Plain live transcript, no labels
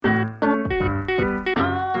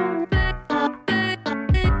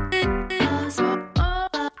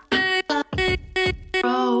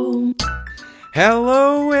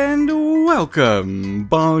Hello and welcome.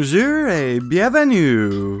 Bonjour et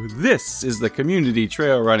bienvenue. This is the Community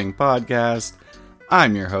Trail Running Podcast.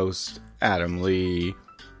 I'm your host, Adam Lee.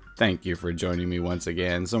 Thank you for joining me once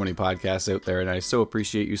again. So many podcasts out there, and I so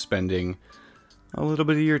appreciate you spending a little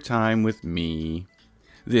bit of your time with me.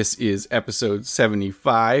 This is episode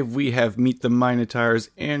 75. We have Meet the Minotaur's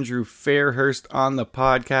Andrew Fairhurst on the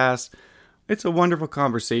podcast. It's a wonderful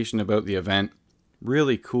conversation about the event.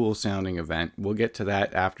 Really cool sounding event. We'll get to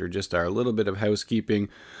that after just our little bit of housekeeping.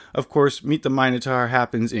 Of course, Meet the Minotaur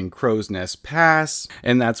happens in Crow's Nest Pass,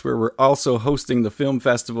 and that's where we're also hosting the film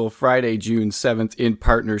festival Friday, June 7th in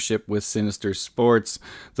partnership with Sinister Sports.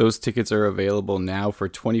 Those tickets are available now for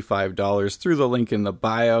 $25 through the link in the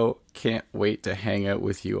bio. Can't wait to hang out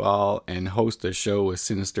with you all and host a show with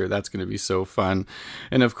Sinister. That's going to be so fun.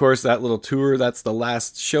 And of course, that little tour, that's the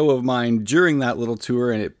last show of mine during that little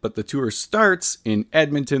tour. But the tour starts in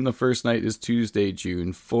Edmonton. The first night is Tuesday,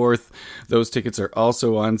 June 4th. Those tickets are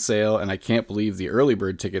also on sale, and I can't believe the early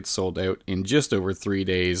bird tickets sold out in just over 3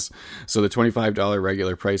 days. So the $25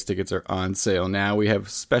 regular price tickets are on sale now. We have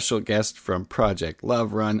special guests from Project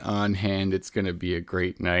Love Run on hand. It's going to be a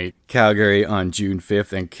great night. Calgary on June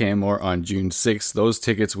 5th and Canmore on June 6th. Those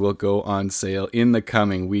tickets will go on sale in the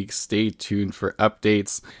coming weeks. Stay tuned for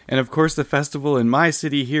updates. And of course, the festival in my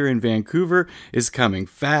city here in Vancouver is coming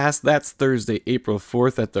fast. That's Thursday, April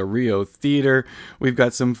 4th at the Rio Theatre. We've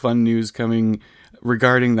got some fun news coming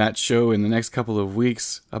regarding that show in the next couple of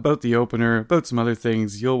weeks, about the opener, about some other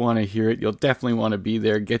things. You'll want to hear it. You'll definitely want to be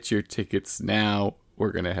there. Get your tickets now.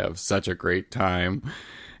 We're going to have such a great time.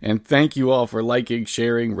 And thank you all for liking,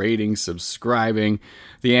 sharing, rating, subscribing.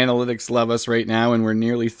 The analytics love us right now, and we're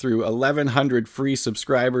nearly through 1,100 free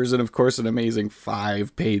subscribers and, of course, an amazing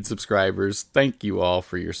 5 paid subscribers. Thank you all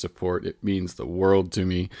for your support. It means the world to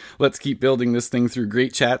me. Let's keep building this thing through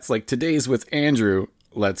great chats like today's with Andrew.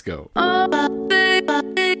 Let's go.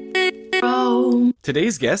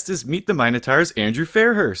 Today's guest is Meet the Minotaur's Andrew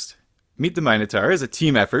Fairhurst. Meet the Minotaur is a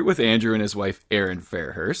team effort with Andrew and his wife, Erin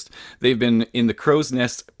Fairhurst. They've been in the Crow's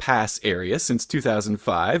Nest Pass area since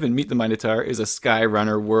 2005, and Meet the Minotaur is a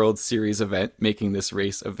Skyrunner World Series event, making this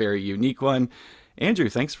race a very unique one. Andrew,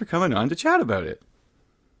 thanks for coming on to chat about it.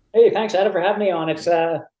 Hey, thanks, Adam, for having me on. It's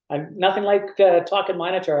I'm nothing like talking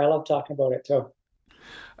Minotaur. I love talking about it, so.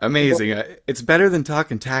 Amazing. It's better than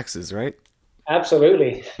talking taxes, right?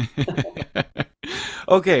 Absolutely.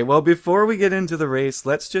 Okay, well, before we get into the race,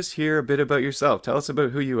 let's just hear a bit about yourself. Tell us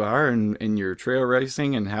about who you are and your trail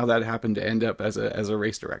racing and how that happened to end up as a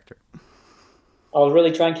race director. I'll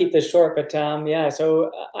really try and keep this short, but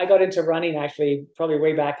so I got into running actually probably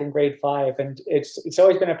way back in grade 5, and it's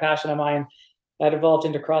always been a passion of mine. That evolved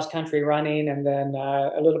into cross-country running, and then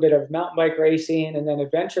a little bit of mountain bike racing, and then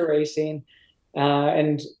adventure racing,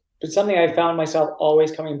 but something I found myself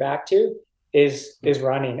always coming back to is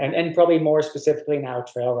running, and probably more specifically now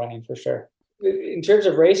trail running for sure. In terms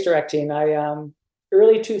of race directing, I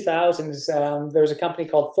early 2000s there was a company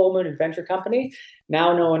called Full Moon Adventure Company,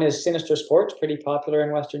 now known as Sinister Sports, pretty popular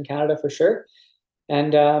in Western Canada for sure.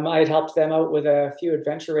 And I had helped them out with a few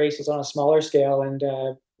adventure races on a smaller scale. And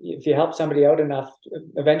if you help somebody out enough,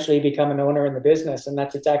 eventually you become an owner in the business, and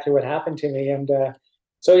that's exactly what happened to me. And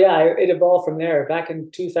it evolved from there. Back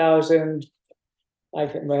in 2000. I'm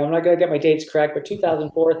not going to get my dates correct, but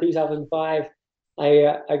 2004, 2005,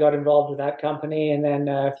 I got involved with that company. And then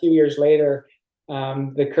a few years later,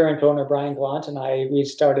 the current owner, Brian Glant, and we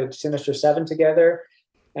started Sinister 7 together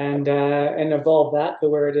and evolved that to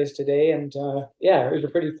where it is today. And it was a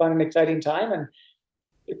pretty fun and exciting time, and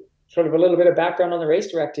sort of a little bit of background on the race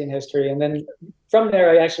directing history. And then from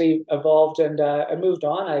there, I actually evolved and I moved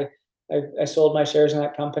on. I sold my shares in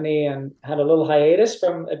that company and had a little hiatus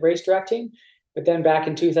from race directing. But then back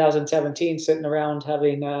in 2017, sitting around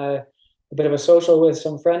having a bit of a social with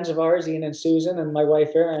some friends of ours, Ian and Susan, and my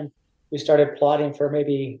wife, Erin, we started plotting for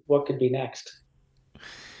maybe what could be next.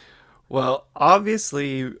 Well,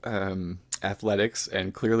 obviously, athletics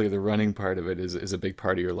and clearly the running part of it is a big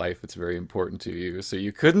part of your life. It's very important to you. So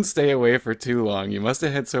you couldn't stay away for too long. You must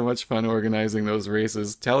have had so much fun organizing those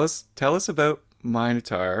races. Tell us about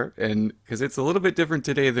Minotaur, and because it's a little bit different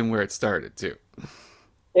today than where it started, too.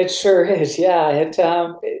 It sure is, yeah.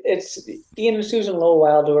 It's Ian and Susan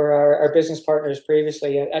Lowwild, who are our business partners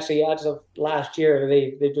previously. Actually, as of last year,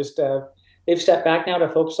 they've stepped back now to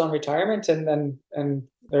focus on retirement and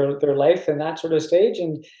their life and that sort of stage.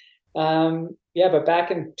 And but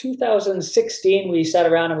back in 2016, we sat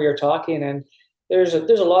around and we were talking, and there's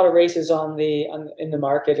a lot of races in the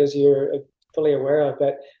market, as you're fully aware of,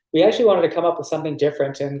 but we actually wanted to come up with something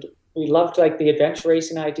different, and we loved like the adventure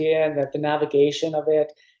racing idea and the navigation of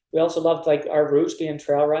it. we also loved like our roots being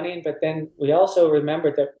trail running, but then we also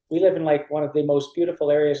remembered that we live in like one of the most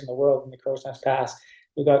beautiful areas in the world in the Crow's Nest Pass.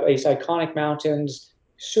 We've got these iconic mountains,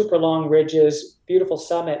 super long ridges, beautiful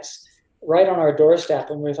summits right on our doorstep.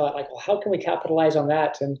 And we thought like, well, how can we capitalize on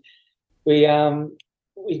that? And we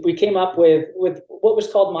we came up with what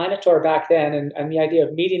was called Minotaur back then, and the idea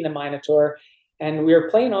of meeting the Minotaur. And we were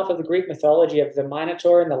playing off of the Greek mythology of the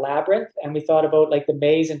Minotaur and the labyrinth, and we thought about like the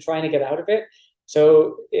maze and trying to get out of it.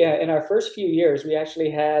 So yeah, in our first few years, we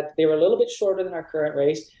actually had they were a little bit shorter than our current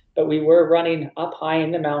race, but we were running up high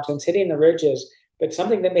in the mountains, hitting the ridges. But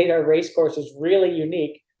something that made our race courses really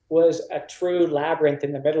unique was a true labyrinth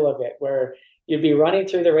in the middle of it, where you'd be running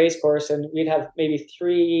through the race course, and we'd have maybe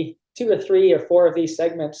two or three or four of these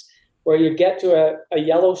segments where you'd get to a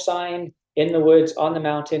yellow sign in the woods on the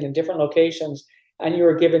mountain in different locations, and you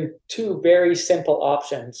were given two very simple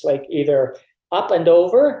options, like either up and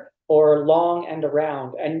over or long and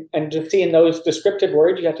around. And just seeing those descriptive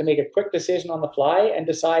words, you have to make a quick decision on the fly and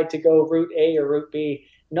decide to go route A or route B,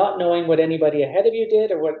 not knowing what anybody ahead of you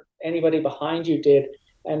did or what anybody behind you did,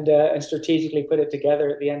 and strategically put it together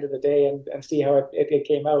at the end of the day and see how it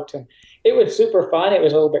came out. And it was super fun. It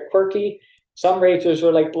was a little bit quirky. Some racers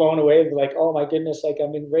were like blown away. They're like, oh my goodness, like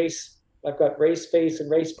I'm in race, I've got race face and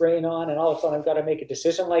race brain on, and all of a sudden I've got to make a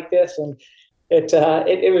decision like this. And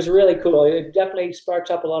it was really cool. It definitely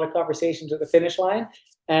sparked up a lot of conversations at the finish line,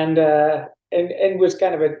 and was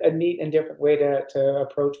kind of a neat and different way to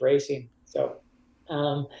approach racing. So,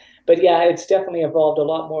 but yeah, it's definitely evolved a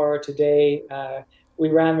lot more today. We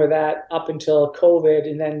ran with that up until COVID,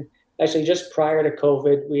 and then actually just prior to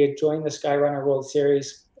COVID, we had joined the Skyrunner World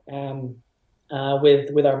Series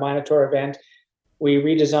with our Minotaur event. We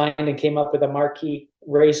redesigned and came up with a marquee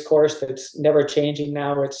race course that's never changing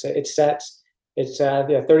now. It's set. It's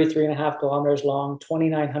 33 and a half kilometers long,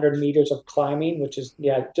 2,900 meters of climbing, which is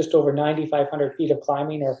just over 9,500 feet of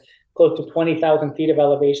climbing, or close to 20,000 feet of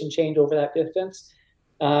elevation change over that distance,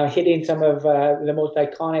 hitting some of the most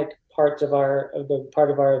iconic parts of the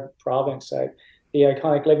part of our province, the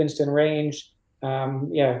iconic Livingston Range.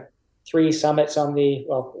 Three summits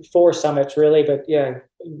four summits really, but yeah,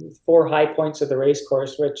 four high points of the race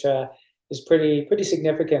course, which is pretty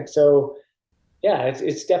significant. So yeah,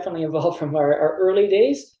 it's definitely evolved from our early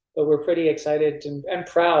days, but we're pretty excited and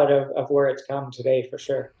proud of where it's come today for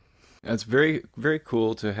sure. It's very, very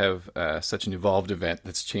cool to have such an evolved event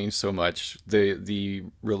that's changed so much. The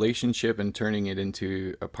relationship and turning it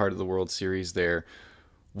into a part of the World Series there,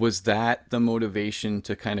 was that the motivation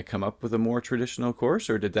to kind of come up with a more traditional course,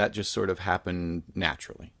 or did that just sort of happen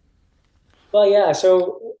naturally? Well, yeah.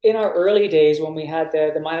 So in our early days, when we had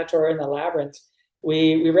the Minotaur and the Labyrinth,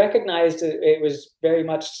 we recognized that it was very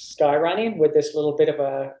much sky running with this little bit of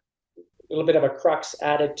a crux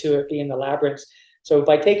added to it being the Labyrinth. So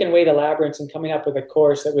by taking away the Labyrinth and coming up with a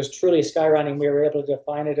course that was truly sky running, we were able to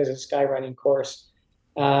define it as a sky running course.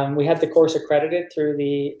 We had the course accredited through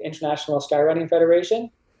the International Skyrunning Federation.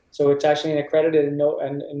 So it's actually an accredited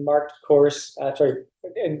and marked course,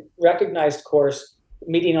 and recognized course,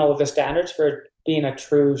 meeting all of the standards for being a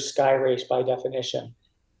true sky race by definition.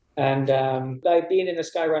 And by being in the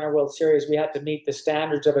Skyrunner World Series, we had to meet the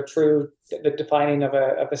standards of the defining of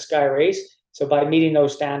a sky race. So by meeting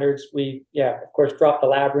those standards, we, of course, dropped the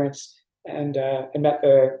labyrinths and met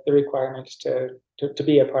the requirements to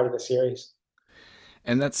be a part of the series.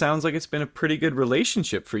 And that sounds like it's been a pretty good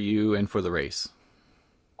relationship for you and for the race.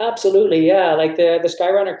 Absolutely, yeah. Like the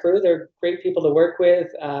Skyrunner crew, they're great people to work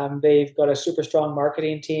with. They've got a super strong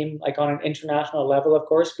marketing team, like on an international level, of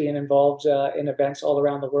course, being involved in events all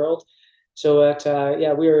around the world. So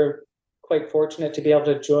we were quite fortunate to be able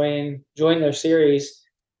to join their series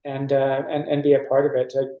and be a part of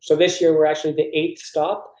it. So this year we're actually the eighth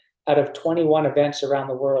stop out of 21 events around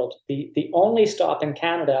the world. The only stop in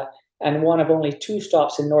Canada and one of only two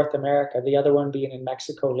stops in North America. The other one being in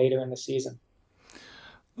Mexico later in the season.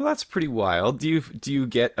 Well, that's pretty wild. Do you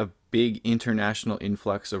get a big international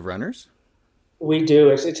influx of runners? We do.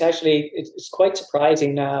 It's actually it's quite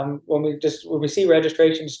surprising when we see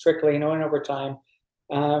registrations trickling on over time.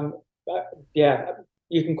 Um, yeah,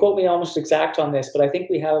 you can quote me almost exact on this, but I think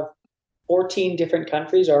we have 14 different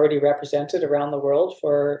countries already represented around the world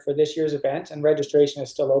for this year's event, and registration is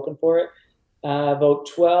still open for it. About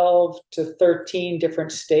 12 to 13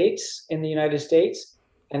 different states in the United States.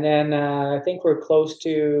 And then I think we're close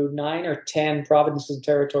to 9 or 10 provinces and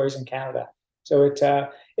territories in Canada. So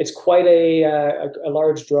it's quite a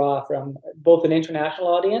large draw from both an international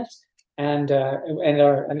audience and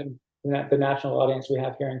the national audience we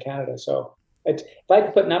have here in Canada. So if I had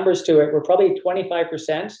to put numbers to it, we're probably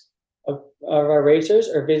 25% of our racers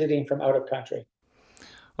are visiting from out of country.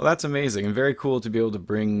 Well, that's amazing and very cool to be able to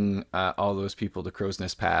bring all those people to Crow's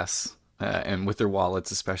Nest Pass and with their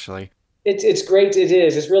wallets, especially. It's great. It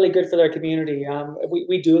is. It's really good for their community.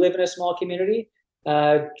 We do live in a small community.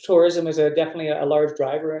 Tourism is definitely a large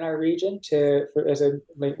driver in our region as a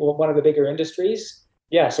like, one of the bigger industries.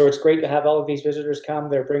 Yeah, so it's great to have all of these visitors come.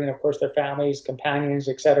 They're bringing, of course, their families, companions,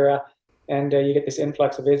 etc. And you get this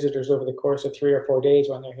influx of visitors over the course of 3 or 4 days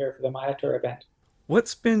when they're here for the Minotaur event.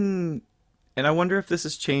 What's been, and I wonder if this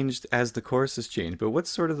has changed as the course has changed, but what's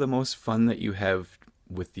sort of the most fun that you have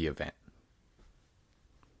with the event?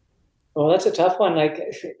 Well, that's a tough one.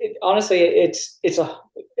 Honestly, it's a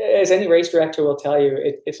as any race director will tell you,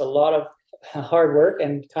 it's a lot of hard work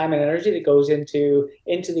and time and energy that goes into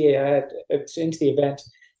the event,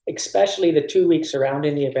 especially the 2 weeks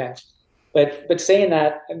surrounding the event. But saying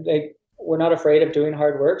that, like, we're not afraid of doing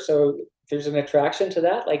hard work, so there's an attraction to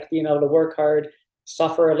that, like being able to work hard,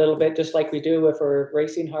 suffer a little bit, just like we do if we're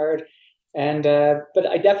racing hard. And but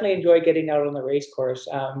I definitely enjoy getting out on the race course,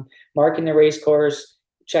 marking the race course,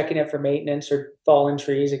 checking it for maintenance or fallen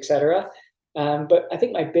trees, etc. But I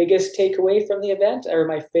think my biggest takeaway from the event, or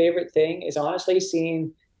my favorite thing, is honestly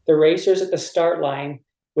seeing the racers at the start line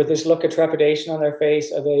with this look of trepidation on their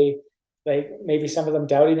face. Are they, like, maybe some of them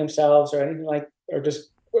doubting themselves or anything, like, or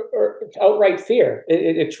just or outright fear?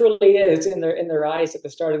 It truly is in their eyes at the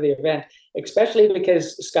start of the event, especially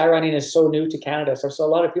because skyrunning is so new to Canada. So a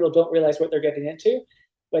lot of people don't realize what they're getting into.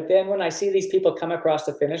 But then when I see these people come across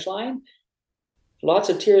the finish line, lots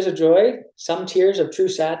of tears of joy, some tears of true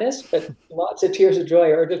sadness, but lots of tears of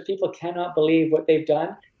joy, or just people cannot believe what they've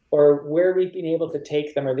done or where we've been able to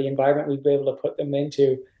take them or the environment we've been able to put them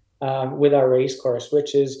into with our race course,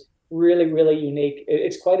 which is really, really unique.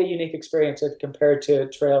 It's quite a unique experience if compared to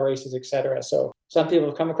trail races, etc. So some people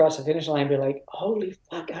have come across the finish line and be like, holy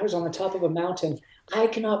fuck, I was on the top of a mountain. I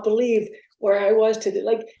cannot believe where I was today.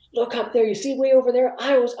 Like, look up there. You see way over there?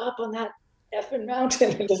 I was up on that effing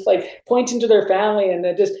mountain, and just like pointing to their family, and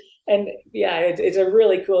then just, and yeah, it's a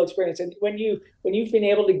really cool experience. And when you've been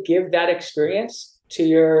able to give that experience to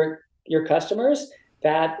your customers,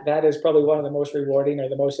 that is probably one of the most rewarding or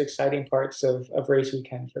the most exciting parts of race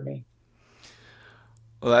weekend for me.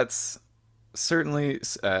 Well, that's certainly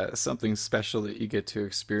something special that you get to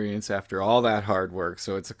experience after all that hard work.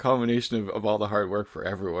 So it's a culmination of all the hard work for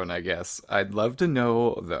everyone, I guess. I'd love to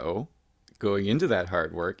know, though, going into that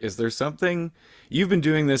hard work, is there something you've been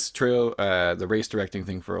doing this trail, the race directing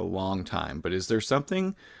thing for a long time, but is there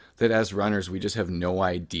something that as runners we just have no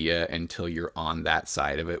idea until you're on that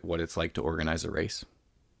side of it, what it's like to organize a race?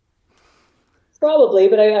 Probably,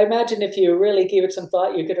 but I imagine if you really gave it some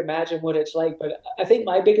thought, you could imagine what it's like. But I think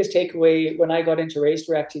my biggest takeaway when I got into race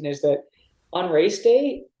directing is that on race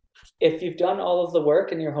day, if you've done all of the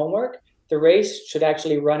work and your homework, the race should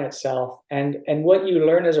actually run itself. And what you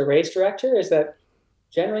learn as a race director is that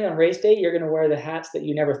generally on race day, you're going to wear the hats that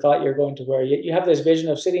you never thought you're going to wear. You have this vision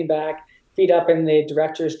of sitting back, feet up in the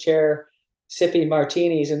director's chair, sipping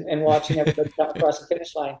martinis and watching everybody come across the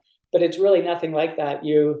finish line. But it's really nothing like that.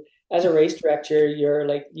 As a race director,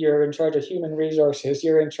 you're in charge of human resources.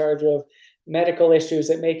 You're in charge of medical issues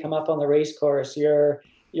that may come up on the race course. You're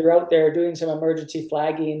out there doing some emergency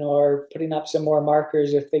flagging or putting up some more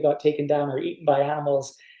markers if they got taken down or eaten by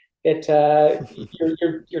animals. You're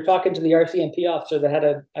talking to the RCMP officer that had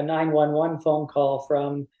a 911 phone call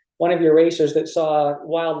from one of your racers that saw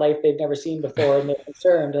wildlife they've never seen before, and they're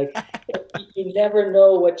concerned. Like, you never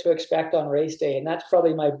know what to expect on race day, and that's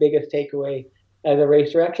probably my biggest takeaway as a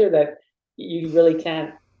race director, that you really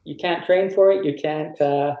can't train for it. You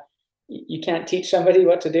can't teach somebody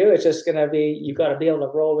what to do. It's just going to be, you've got to be able to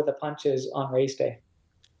roll with the punches on race day.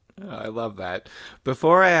 Oh, I love that.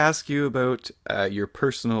 Before I ask you about your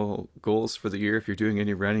personal goals for the year, if you're doing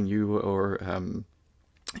any running, you or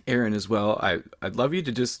Aaron as well, I'd love you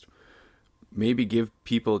to just maybe give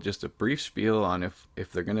people just a brief spiel on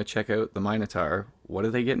if they're going to check out the Minotaur, what are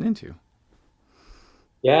they getting into?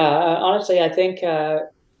 Yeah, honestly, I think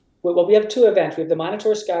well, we have two events. We have the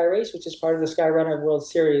Minotaur Sky Race, which is part of the Skyrunner World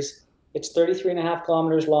Series. It's 33 and a half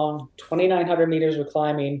kilometers long, 2,900 meters of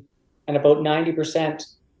climbing, and about 90%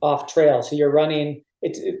 off trail. So you're running,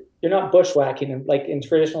 you're not bushwhacking like in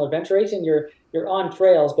traditional adventure racing. You're on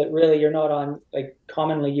trails, but really you're not on like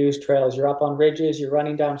commonly used trails. You're up on ridges, you're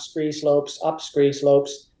running down scree slopes, up scree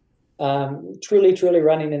slopes, truly, truly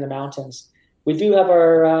running in the mountains. We do have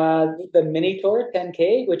our the Minotaur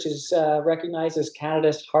 10K, which is recognized as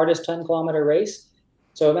Canada's hardest 10-kilometer race.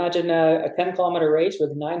 So imagine a 10-kilometer race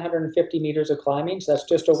with 950 meters of climbing. So that's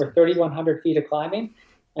just over 3,100 feet of climbing.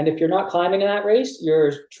 And if you're not climbing in that race,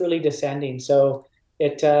 you're truly descending. So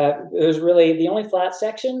There's really the only flat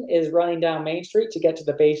section is running down Main Street to get to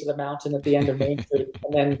the base of the mountain at the end of Main Street,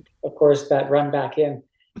 and then of course that run back in.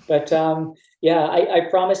 But yeah, I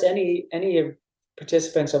promise any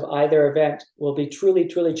participants of either event will be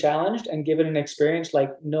truly challenged and given an experience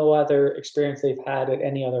like no other experience they've had at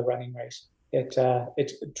any other running race. It's a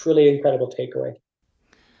truly incredible takeaway.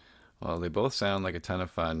 Well, they both sound like a ton of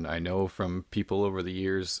fun. I know from people over the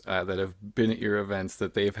years that have been at your events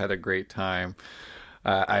that they've had a great time.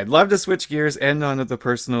 I'd love to switch gears, end on the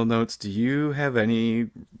personal notes. Do you have any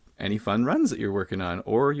fun runs that you're working on,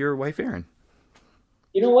 or your wife Erin?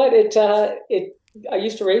 You know what? I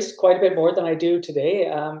used to race quite a bit more than I do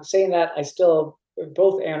today. Saying that, I still,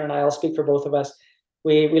 both Aaron and I'll speak for both of us.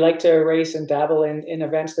 We like to race and dabble in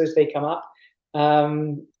events as they come up.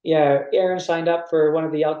 Yeah, Aaron signed up for one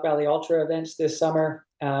of the Elk Valley Ultra events this summer.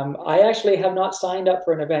 I actually have not signed up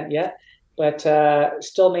for an event yet, but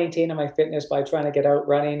still maintaining my fitness by trying to get out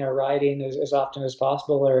running or riding as often as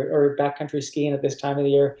possible, or backcountry skiing at this time of the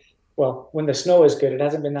year. Well, when the snow is good, it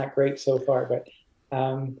hasn't been that great so far, but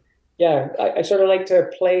yeah, I sort of like to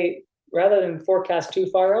play rather than forecast too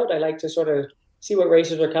far out. I like to sort of see what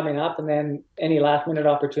races are coming up, and then any last minute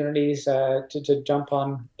opportunities to jump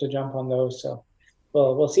on those. So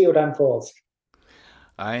we'll see what unfolds.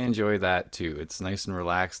 I enjoy that too. It's nice and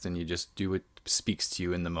relaxed, and you just do what speaks to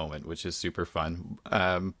you in the moment, which is super fun.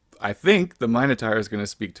 I think the Minotaur is going to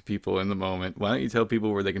speak to people in the moment. Why don't you tell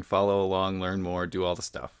people where they can follow along, learn more, do all the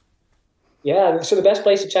stuff? Yeah, so the best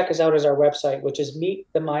place to check us out is our website, which is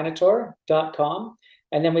meettheminotaur.com.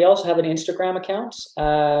 And then we also have an Instagram account,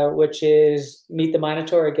 which is Meet the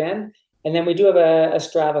Minotaur again. And then we do have a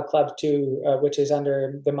Strava club too, which is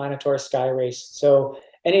under the Minotaur Sky Race. So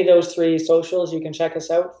any of those three socials, you can check us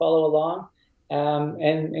out, follow along,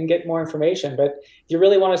 and get more information. But if you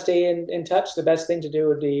really want to stay in touch, the best thing to do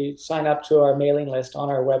would be sign up to our mailing list on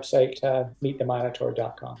our website,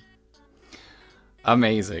 meettheminotaur.com.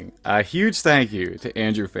 Amazing. A huge thank you to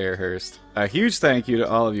Andrew Fairhurst. A huge thank you to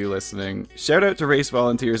all of you listening. Shout out to race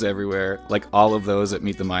volunteers everywhere, like all of those at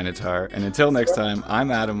Meet the Minotaur. And until next time,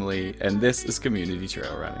 I'm Adam Lee, and this is Community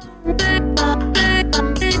Trail Running.